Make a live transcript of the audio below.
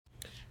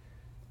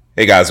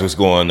Hey guys, what's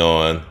going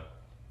on?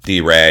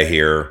 D-Rad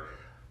here.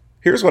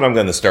 Here's what I'm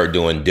going to start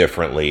doing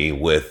differently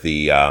with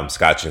the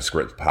Scotch and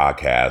Script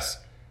podcast.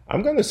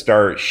 I'm going to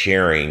start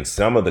sharing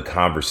some of the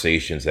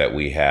conversations that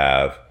we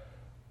have,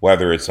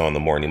 whether it's on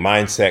the morning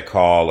mindset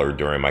call or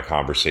during my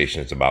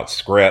conversations about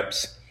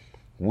scripts.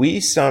 We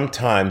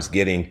sometimes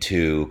get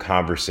into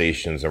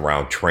conversations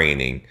around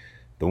training.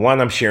 The one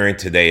I'm sharing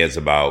today is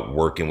about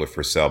working with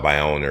for sale by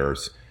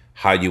owners,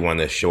 how you want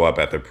to show up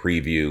at the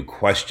preview,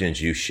 questions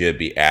you should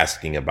be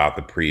asking about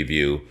the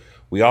preview.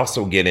 We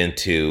also get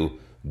into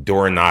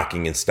door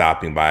knocking and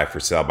stopping by for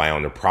sale by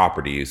owner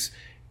properties.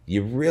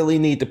 You really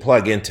need to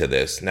plug into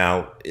this.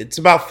 Now, it's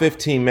about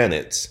 15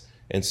 minutes,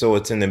 and so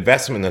it's an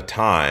investment of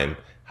time.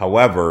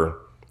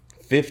 However,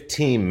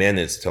 15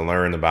 minutes to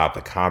learn about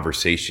the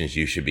conversations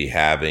you should be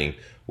having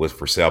with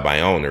for sale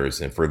by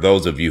owners. And for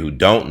those of you who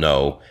don't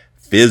know,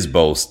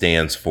 FSBO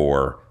stands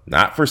for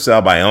not for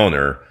sale by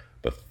owner,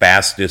 but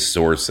fastest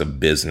source of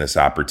business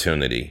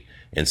opportunity.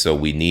 And so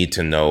we need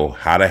to know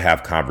how to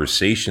have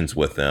conversations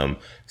with them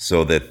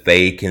so that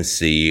they can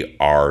see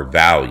our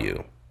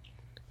value.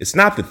 It's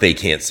not that they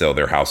can't sell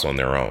their house on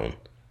their own.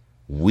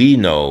 We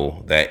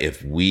know that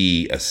if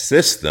we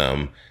assist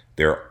them,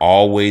 they're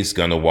always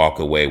going to walk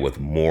away with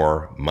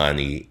more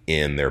money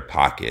in their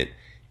pocket,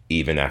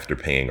 even after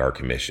paying our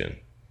commission.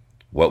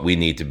 What we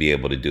need to be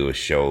able to do is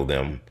show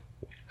them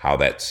how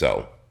that's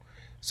so.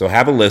 So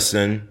have a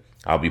listen.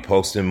 I'll be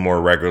posting more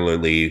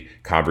regularly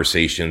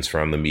conversations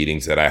from the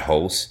meetings that I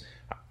host.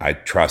 I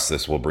trust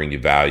this will bring you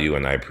value,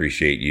 and I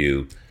appreciate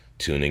you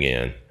tuning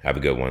in. Have a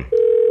good one.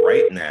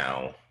 Right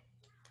now,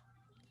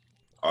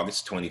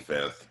 August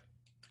 25th,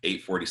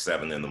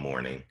 8:47 in the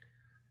morning.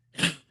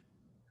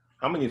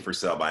 How many for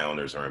sale by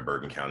owners are in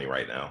Bergen County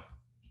right now?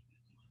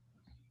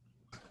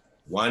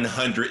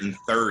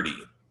 130.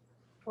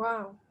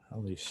 Wow.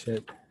 Holy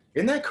shit.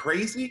 Isn't that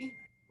crazy?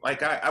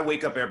 Like I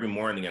wake up every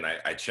morning and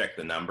I check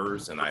the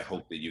numbers, and I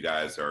hope that you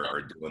guys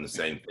are doing the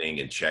same thing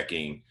and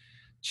checking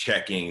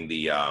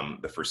the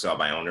for sale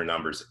by owner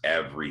numbers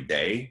every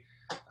day.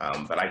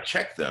 But I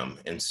check them.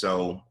 And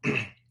so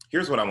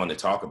here's what I want to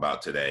talk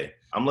about today.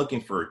 I'm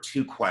looking for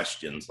 2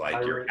 questions.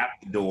 Like you're at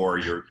the door,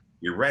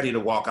 you're ready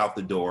to walk out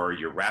the door,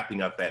 you're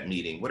wrapping up that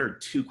meeting. What are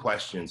 2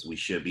 questions we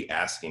should be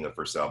asking a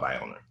for sale by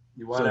owner?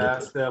 You want to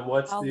ask them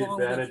what's the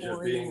advantage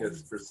of being a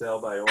for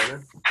sale by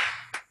owner?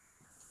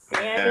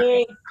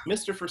 Danny.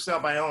 Mr. For sale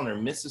by owner,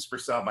 Mrs. For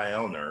sale by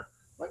owner,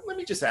 let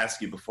me just ask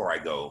you before I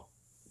go,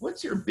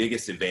 what's your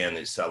biggest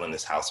advantage selling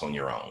this house on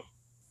your own?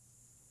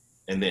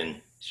 And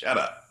then shut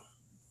up.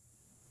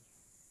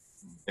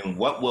 And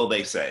what will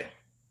they say?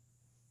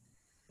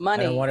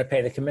 Money. I don't want to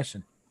pay the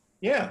commission.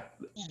 Yeah,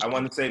 I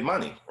want to save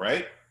money,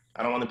 right?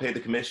 I don't want to pay the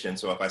commission.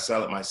 So if I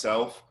sell it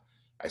myself,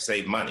 I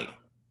save money.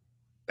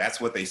 That's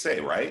what they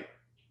say, right?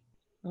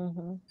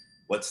 Mm-hmm.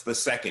 What's the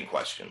second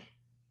question?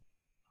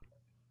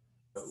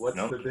 What's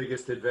the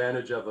biggest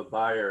advantage of a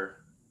buyer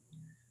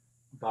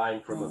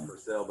buying from a for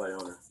sale by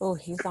owner? Oh,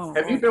 he's on.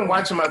 Have you been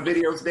watching my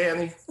videos,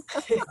 Danny?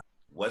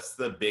 What's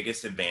the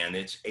biggest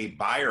advantage a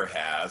buyer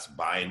has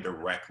buying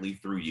directly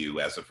through you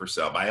as a for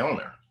sale by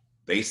owner?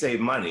 They save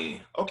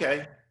money.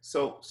 Okay,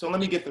 so let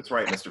me get this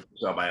right, Mr. For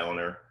sale by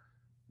owner.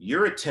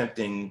 You're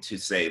attempting to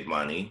save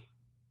money.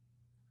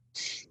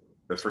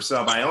 The for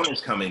sale by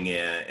owner's coming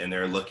in and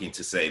they're looking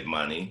to save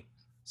money.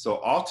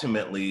 So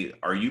ultimately,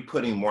 are you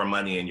putting more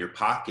money in your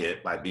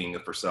pocket by being a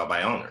for sale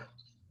by owner?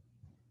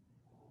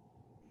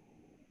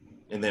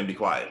 And then be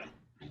quiet.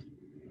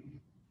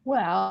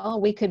 Well,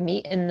 we could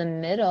meet in the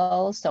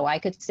middle, so I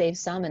could save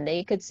some and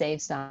they could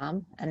save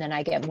some, and then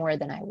I get more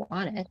than I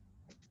wanted.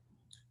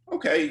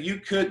 Okay, you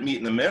could meet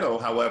in the middle.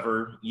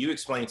 However, you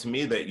explained to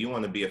me that you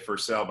want to be a for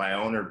sale by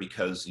owner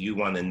because you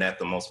want to net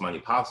the most money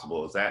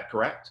possible. Is that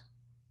correct?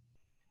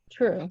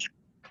 True.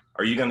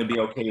 Are you going to be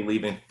okay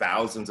leaving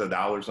thousands of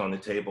dollars on the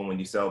table when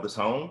you sell this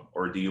home,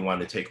 or do you want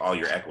to take all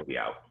your equity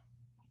out?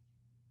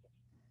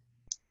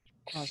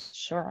 Well,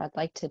 sure, I'd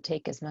like to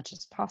take as much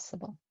as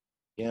possible.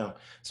 Yeah.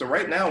 So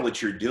right now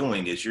what you're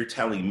doing is you're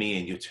telling me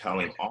and you're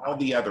telling all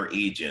the other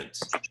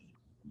agents,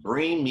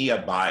 bring me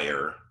a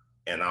buyer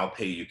and I'll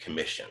pay you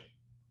commission.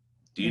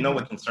 Do you know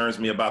what concerns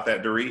me about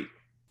that, Dorit?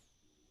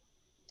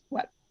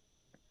 What?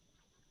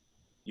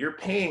 You're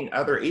paying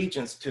other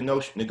agents to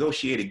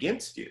negotiate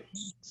against you.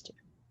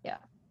 Yeah.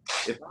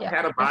 If I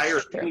had a buyer,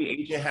 if any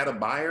agent had a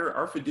buyer,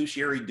 our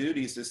fiduciary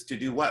duties is to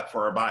do what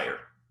for our buyer?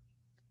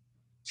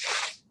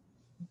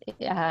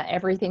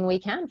 Everything we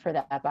can for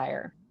that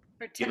buyer.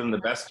 Give them the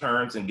best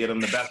terms and get them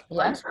the best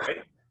price,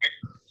 right?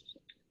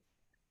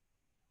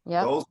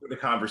 Yeah. Those are the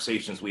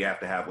conversations we have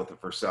to have with the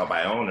for sale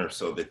by owner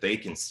so that they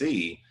can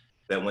see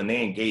that when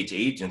they engage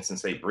agents and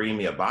say, bring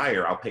me a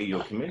buyer, I'll pay you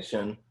a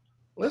commission.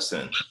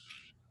 Listen,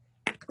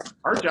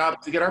 our job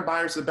is to get our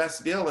buyers the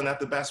best deal and at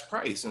the best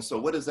price. And so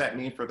what does that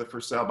mean for the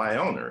for sale by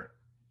owner?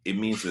 It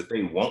means that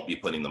they won't be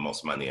putting the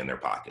most money in their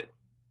pocket.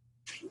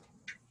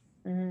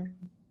 Mm-hmm.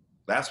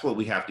 That's what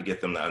we have to get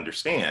them to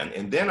understand.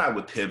 And then I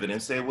would pivot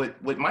and say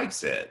what Mike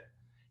said.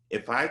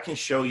 If I can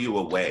show you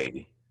a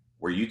way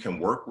where you can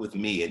work with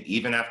me, and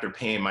even after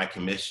paying my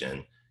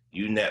commission,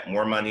 you net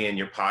more money in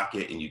your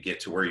pocket and you get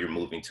to where you're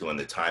moving to in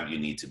the time you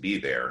need to be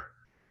there,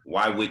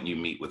 why wouldn't you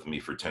meet with me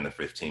for 10 to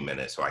 15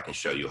 minutes so I can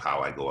show you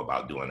how I go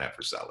about doing that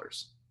for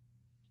sellers?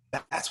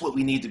 That's what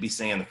we need to be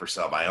saying for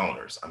sell by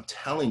owners. I'm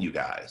telling you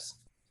guys,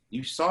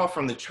 you saw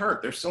from the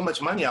chart, there's so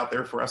much money out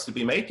there for us to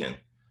be making.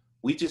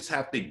 We just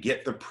have to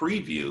get the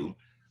preview,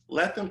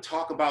 let them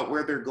talk about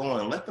where they're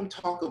going, let them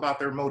talk about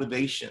their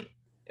motivation.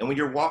 And when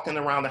you're walking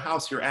around the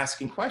house, you're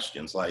asking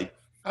questions like,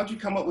 how'd you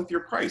come up with your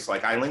price?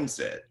 Like Eileen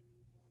said,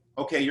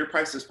 okay, your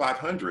price is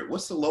 500.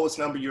 What's the lowest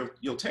number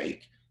you'll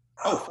take?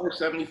 Oh,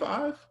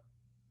 475?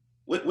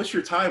 What's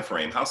your time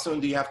frame? How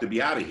soon do you have to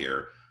be out of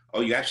here?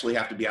 Oh, you actually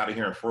have to be out of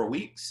here in 4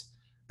 weeks.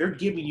 They're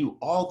giving you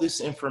all this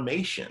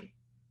information.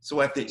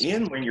 So at the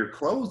end, when you're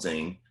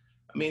closing,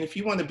 I mean, if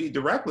you want to be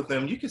direct with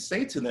them, you could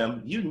say to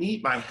them, you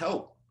need my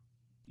help.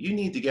 You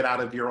need to get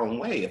out of your own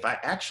way. If I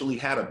actually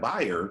had a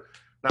buyer,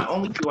 not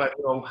only do I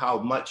know how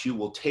much you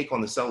will take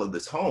on the sale of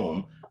this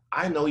home,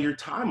 I know your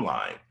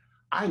timeline.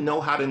 I know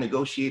how to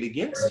negotiate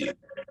against you.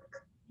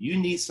 You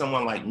need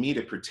someone like me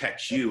to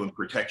protect you and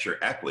protect your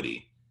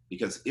equity.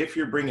 Because if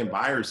you're bringing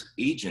buyers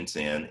agents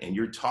in and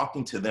you're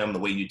talking to them the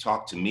way you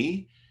talk to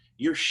me,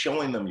 you're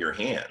showing them your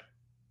hand.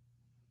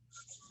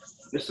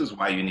 This is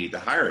why you need to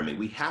hire me.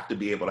 We have to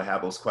be able to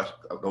have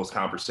those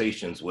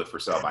conversations with for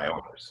sale by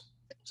owners.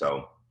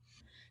 So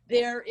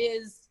there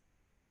is,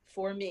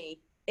 for me,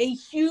 a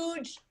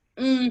huge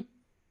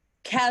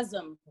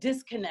chasm,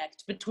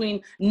 disconnect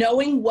between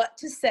knowing what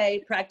to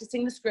say,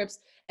 practicing the scripts,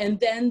 and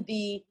then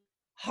the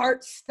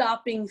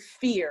heart-stopping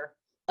fear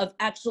of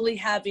actually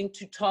having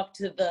to talk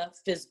to the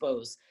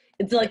FSBOs.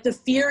 It's like the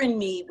fear in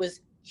me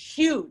was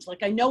huge.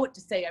 Like, I know what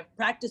to say. I've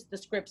practiced the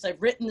scripts.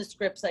 I've written the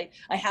scripts.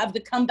 I have the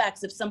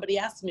comebacks if somebody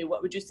asks me,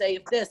 what would you say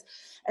if this?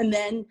 And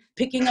then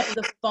picking up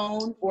the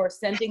phone or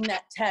sending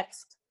that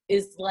text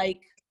is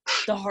like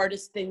the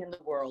hardest thing in the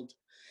world.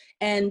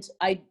 And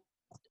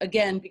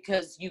again,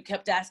 because you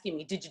kept asking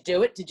me, did you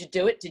do it? Did you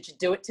do it? Did you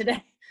do it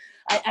today?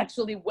 I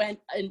actually went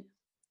and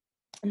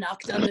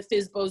knocked on the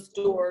FSBO's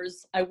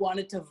doors. I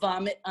wanted to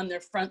vomit on their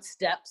front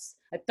steps.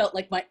 I felt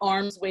like my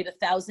arms weighed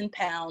 1,000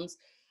 pounds.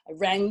 I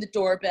rang the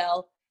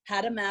doorbell,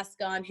 had a mask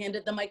on,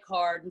 handed them my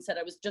card and said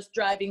I was just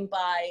driving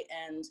by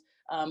and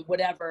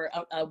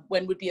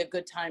when would be a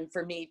good time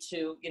for me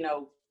to,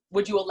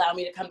 would you allow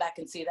me to come back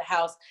and see the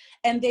house?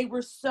 And they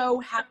were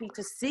so happy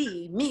to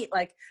see me,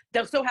 like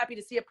they're so happy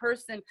to see a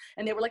person.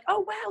 And they were like,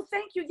 oh, wow,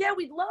 thank you. Yeah,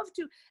 we'd love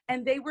to.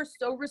 And they were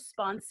so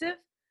responsive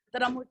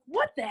that I'm like,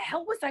 what the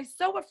hell was I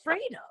so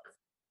afraid of?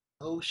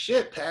 Oh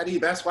shit, Patty,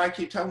 that's why I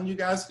keep telling you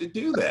guys to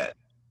do that.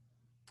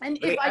 And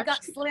if I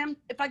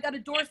got a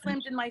door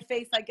slammed in my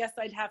face, I guess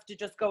I'd have to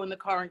just go in the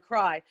car and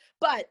cry.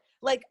 But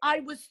like,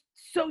 I was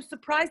so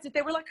surprised that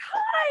they were like,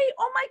 hi,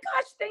 oh my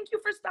gosh, thank you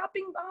for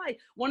stopping by.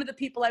 One of the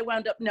people I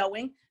wound up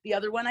knowing, the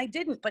other one I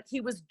didn't, but he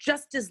was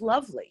just as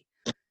lovely.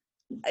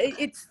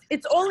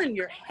 It's all in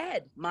your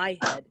head, my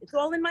head. It's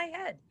all in my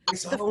head.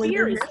 The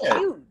fear is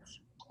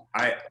huge.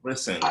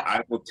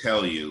 I will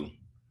tell you,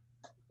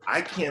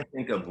 I can't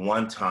think of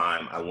one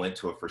time I went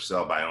to a for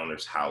sale by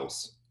owner's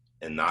house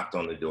and knocked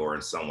on the door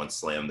and someone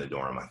slammed the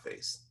door in my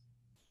face.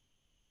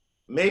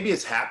 Maybe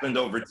it's happened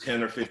over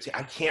 10 or 15.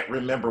 I can't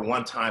remember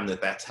one time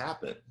that's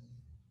happened.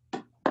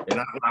 And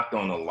I've knocked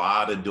on a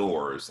lot of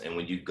doors. And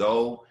when you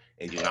go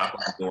and you knock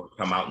on the door,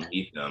 come out and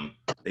meet them,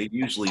 they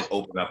usually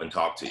open up and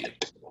talk to you.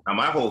 Now,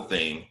 my whole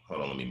thing,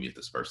 hold on, let me mute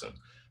this person.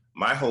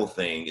 My whole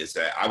thing is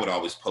that I would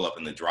always pull up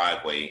in the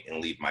driveway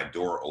and leave my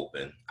door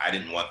open. I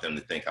didn't want them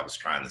to think I was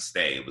trying to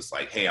stay. It was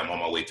like, hey, I'm on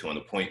my way to an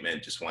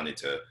appointment. Just wanted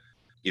to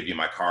give you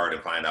my card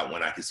and find out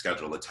when I could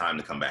schedule a time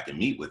to come back and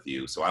meet with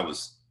you. So I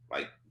was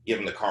like, give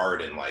them the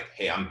card and like,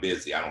 hey, I'm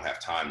busy. I don't have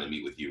time to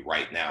meet with you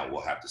right now.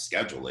 We'll have to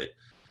schedule it.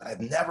 I've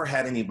never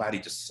had anybody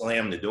just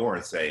slam the door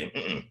and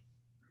say,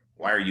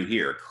 why are you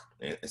here?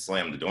 And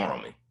slam the door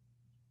on me.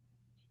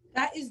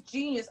 That is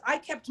genius. I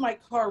kept my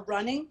car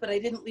running, but I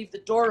didn't leave the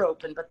door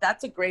open, but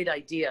that's a great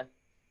idea.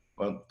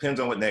 Well, depends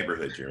on what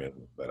neighborhood you're in,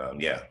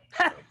 but yeah,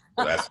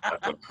 so that's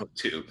what I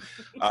do.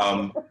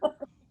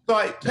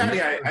 So Patty,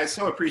 I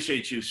so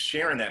appreciate you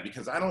sharing that,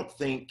 because I don't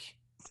think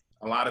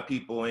a lot of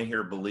people in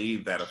here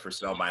believe that a for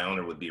sale by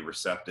owner would be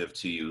receptive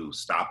to you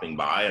stopping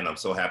by. And I'm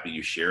so happy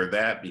you shared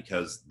that,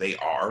 because they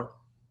are.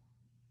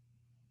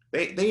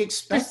 They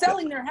expect They're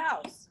selling their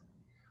house.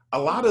 A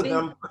lot of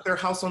them put their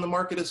house on the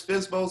market as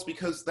FSBOs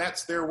because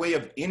that's their way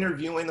of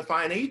interviewing the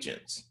fine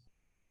agents,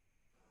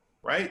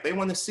 right? They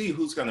want to see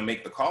who's going to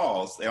make the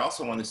calls. They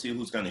also want to see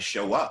who's going to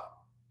show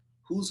up,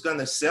 who's going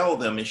to sell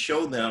them and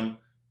show them,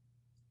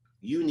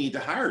 you need to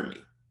hire me.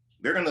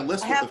 They're going to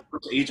list with the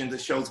first agent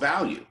that shows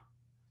value.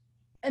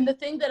 And the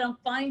thing that I'm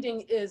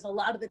finding is a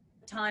lot of the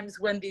times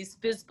when these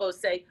FSBOs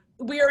say,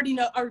 we already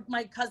know,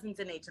 my cousin's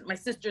an agent, my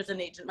sister's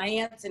an agent, my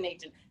aunt's an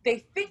agent.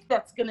 They think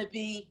that's going to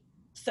be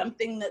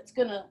something that's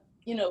going to,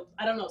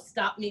 I don't know,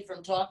 stop me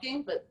from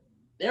talking, but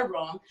they're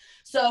wrong.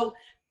 So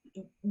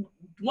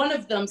one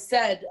of them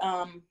said,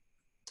 oh,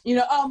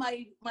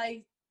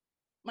 my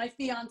my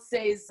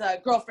fiance's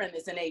girlfriend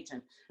is an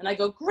agent. And I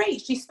go,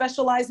 great, she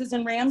specializes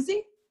in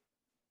Ramsey?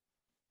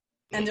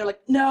 And they're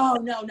like, no,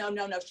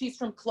 she's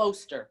from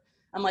Closter.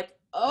 I'm like,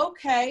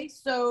 okay,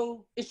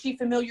 so is she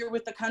familiar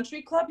with the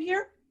country club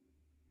here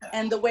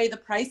and the way the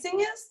pricing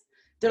is?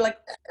 They're like,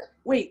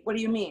 wait, what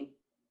do you mean?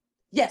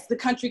 Yes, the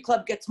country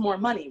club gets more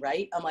money,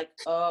 right? I'm like,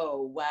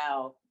 oh,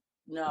 wow,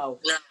 no.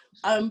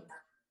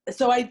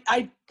 So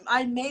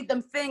I made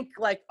them think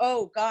like,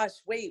 oh gosh,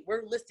 wait,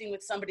 we're listing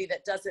with somebody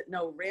that doesn't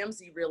know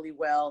Ramsey really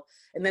well.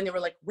 And then they were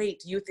like,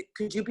 wait,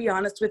 could you be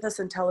honest with us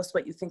and tell us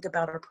what you think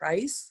about our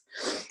price?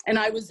 And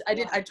I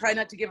try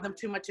not to give them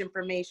too much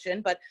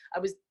information, but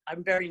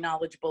I'm very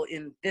knowledgeable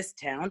in this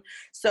town.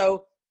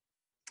 So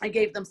I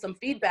gave them some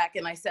feedback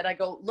and I said,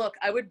 look,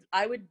 I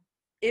would,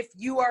 if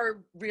you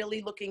are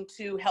really looking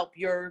to help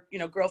your,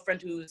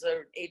 girlfriend who's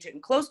an agent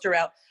in Closter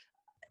out,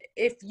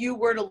 if you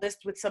were to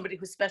list with somebody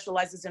who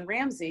specializes in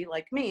Ramsey,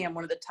 like me, I'm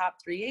one of the top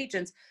 3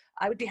 agents,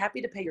 I would be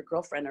happy to pay your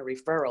girlfriend a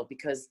referral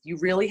because you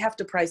really have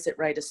to price it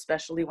right,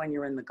 especially when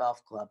you're in the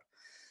golf club.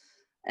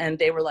 And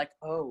they were like,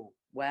 oh,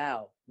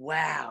 wow,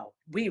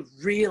 we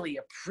really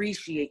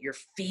appreciate your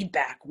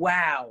feedback.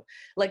 Wow.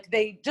 Like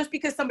just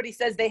because somebody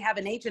says they have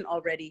an agent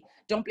already,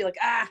 don't be like,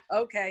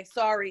 okay,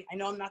 sorry. I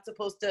know I'm not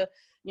supposed to,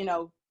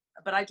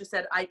 but I just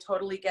said, I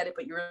totally get it,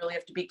 but you really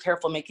have to be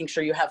careful making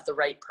sure you have the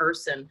right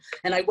person.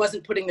 And I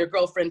wasn't putting their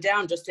girlfriend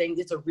down, just saying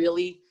you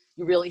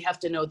really have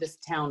to know this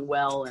town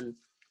well. And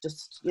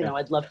just,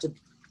 I'd love to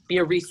be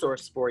a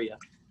resource for you.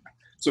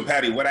 So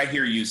Patty, what I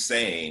hear you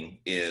saying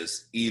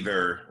is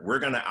either we're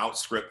going to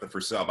outscript the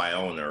for sale by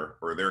owner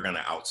or they're going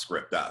to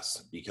outscript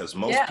us, because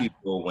most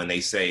people, when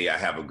they say I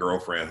have a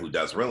girlfriend who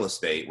does real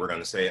estate, we're going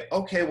to say,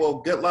 okay, well,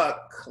 good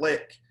luck,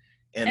 click.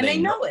 And they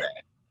know it.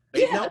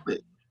 They know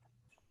it.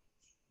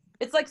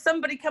 It's like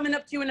somebody coming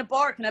up to you in a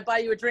bar. Can I buy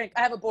you a drink? I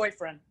have a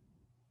boyfriend.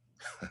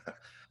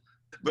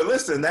 But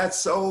listen,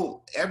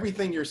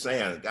 everything you're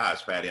saying,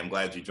 gosh, Patty, I'm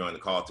glad you joined the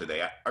call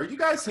today. Are you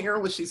guys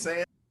hearing what she's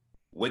saying?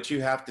 What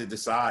you have to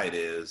decide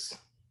is,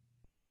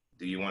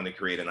 do you want to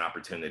create an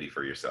opportunity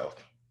for yourself?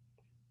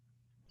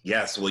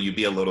 Yes. Will you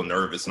be a little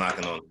nervous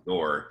knocking on the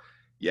door?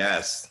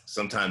 Yes.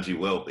 Sometimes you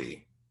will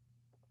be.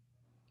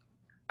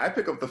 I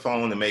pick up the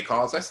phone and make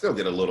calls. I still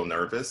get a little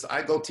nervous.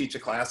 I go teach a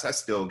class. I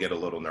still get a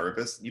little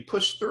nervous. You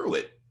push through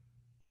it.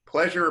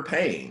 Pleasure or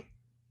pain?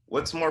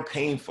 What's more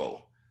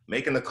painful?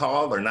 Making the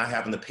call or not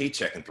having the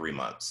paycheck in 3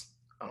 months?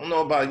 I don't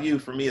know about you.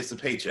 For me, it's the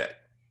paycheck.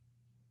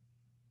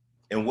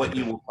 And what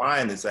you will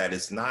find is that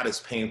it's not as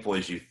painful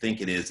as you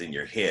think it is in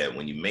your head.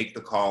 When you make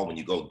the call, when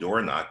you go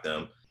door knock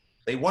them,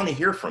 they want to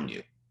hear from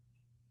you.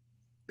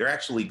 They're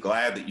actually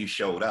glad that you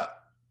showed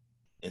up.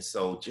 And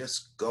so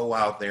just go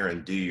out there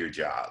and do your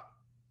job.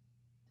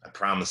 I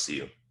promise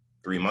you,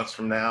 3 months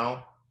from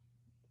now,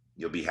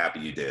 you'll be happy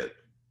you did.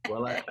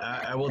 Well,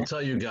 I will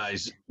tell you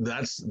guys,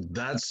 that's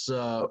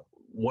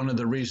one of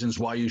the reasons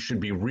why you should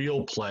be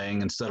real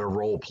playing instead of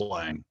role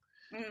playing.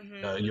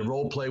 Mm-hmm. You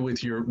role play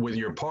with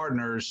your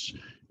partners,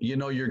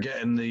 you're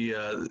getting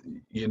the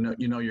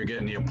you're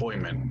getting the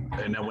appointment,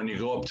 and then when you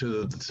go up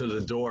to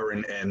the door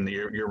and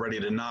you're ready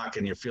to knock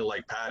and you feel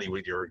like Patty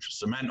with your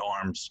cement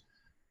arms,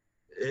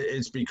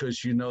 it's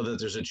because you know that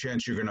there's a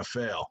chance you're going to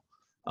fail.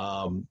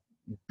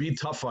 Be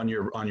tough on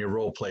your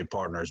role play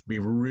partners. Be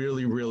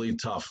really, really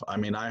tough. I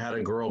mean, I had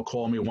a girl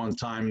call me one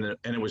time,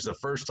 and it was the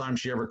first time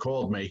she ever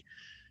called me,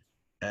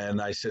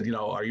 and I said,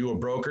 are you a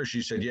broker?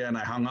 She said, yeah, and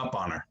I hung up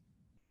on her.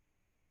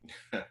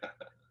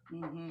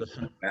 Mm-hmm.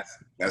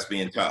 That's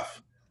being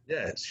tough.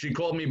 Yeah, she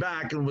called me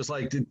back and was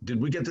like,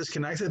 did we get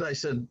disconnected? I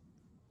said,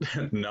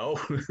 no.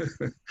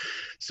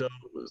 So,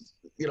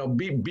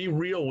 be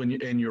real when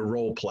in your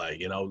role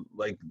play,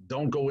 like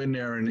don't go in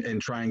there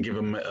and try and give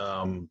them,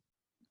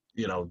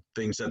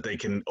 things that they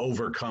can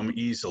overcome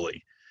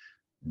easily.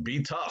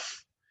 Be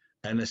tough.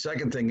 And the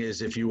second thing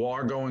is, if you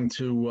are going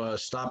to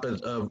stop at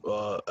a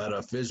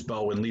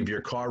FSBO and leave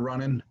your car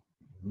running,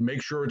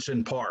 make sure it's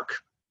in park.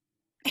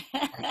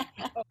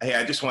 Hey,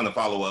 I just want to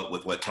follow up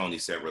with what Tony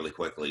said really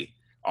quickly.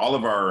 All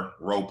of our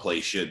role play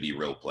should be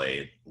real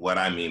play. What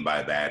I mean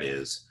by that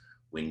is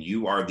when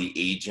you are the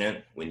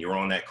agent, when you're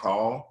on that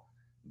call,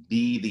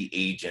 be the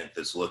agent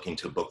that's looking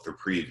to book the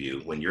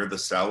preview. When you're the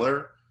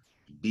seller,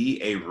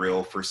 be a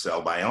real for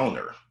sale by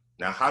owner.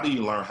 Now, how do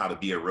you learn how to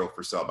be a real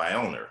for sale by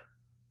owner?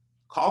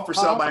 Call for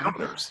sale by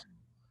owners.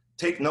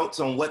 Take notes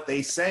on what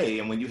they say.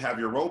 And when you have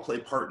your role play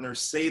partner,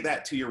 say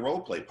that to your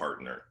role play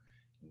partner.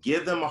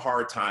 Give them a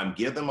hard time,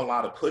 give them a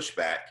lot of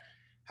pushback.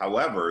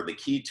 However, the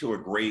key to a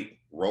great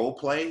role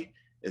play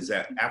is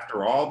that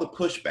after all the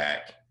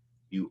pushback,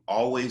 you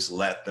always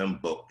let them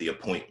book the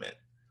appointment.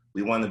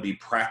 We want to be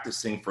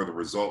practicing for the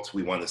results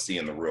we want to see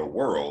in the real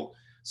world.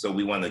 So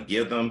we want to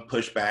give them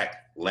pushback,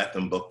 let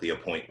them book the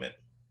appointment.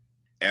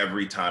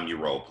 Every time you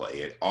role play,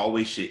 it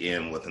always should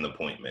end with an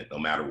appointment, no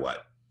matter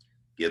what.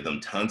 Give them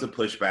tons of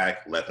pushback,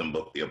 let them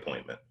book the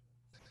appointment.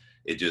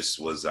 It just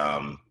was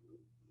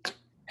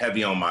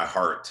heavy on my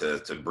heart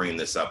to bring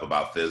this up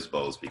about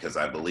FSBOs, because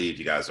I believe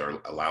you guys are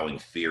allowing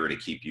fear to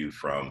keep you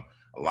from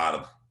a lot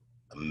of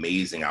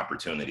amazing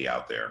opportunity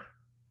out there.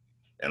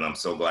 And I'm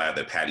so glad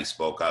that Patty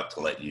spoke up to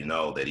let you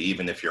know that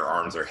even if your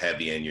arms are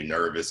heavy and you're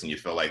nervous and you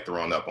feel like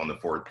throwing up on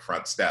the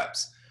front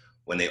steps,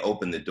 when they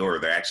open the door,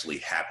 they're actually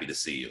happy to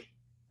see you.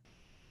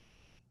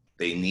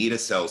 They need a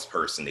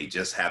salesperson. They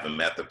just haven't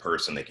met the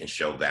person that can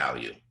show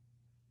value.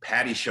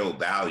 Patty showed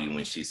value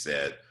when she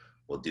said,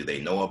 well, do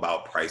they know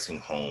about pricing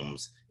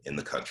homes in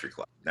the country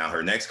club? Now,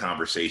 her next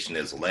conversation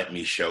is, let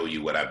me show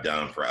you what I've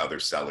done for other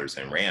sellers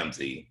in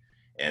Ramsey.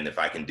 And if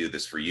I can do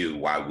this for you,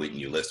 why wouldn't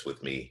you list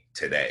with me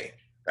today?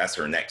 That's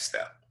her next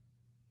step.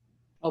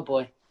 Oh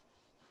boy.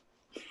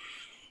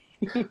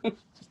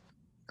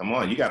 Come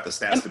on, you got the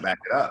stats to back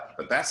it up,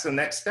 but that's the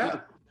next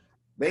step.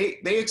 They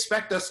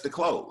expect us to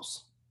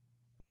close.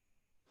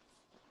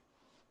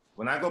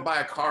 When I go buy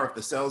a car, if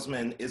the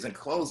salesman isn't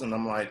closing,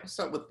 I'm like, what's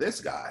up with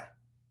this guy?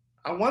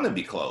 I want to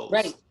be closed.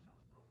 Right.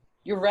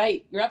 You're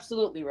right. You're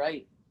absolutely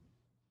right.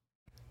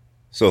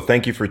 So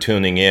thank you for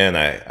tuning in.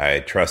 I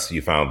trust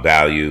you found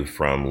value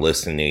from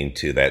listening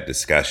to that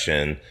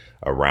discussion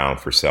around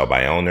for sale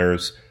by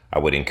owners. I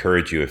would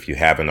encourage you, if you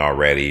haven't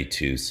already,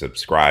 to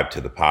subscribe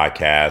to the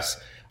podcast.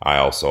 I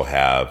also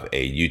have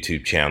a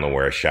YouTube channel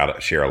where I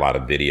share a lot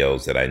of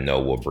videos that I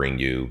know will bring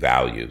you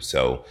value.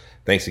 So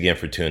thanks again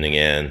for tuning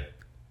in.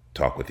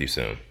 Talk with you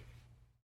soon.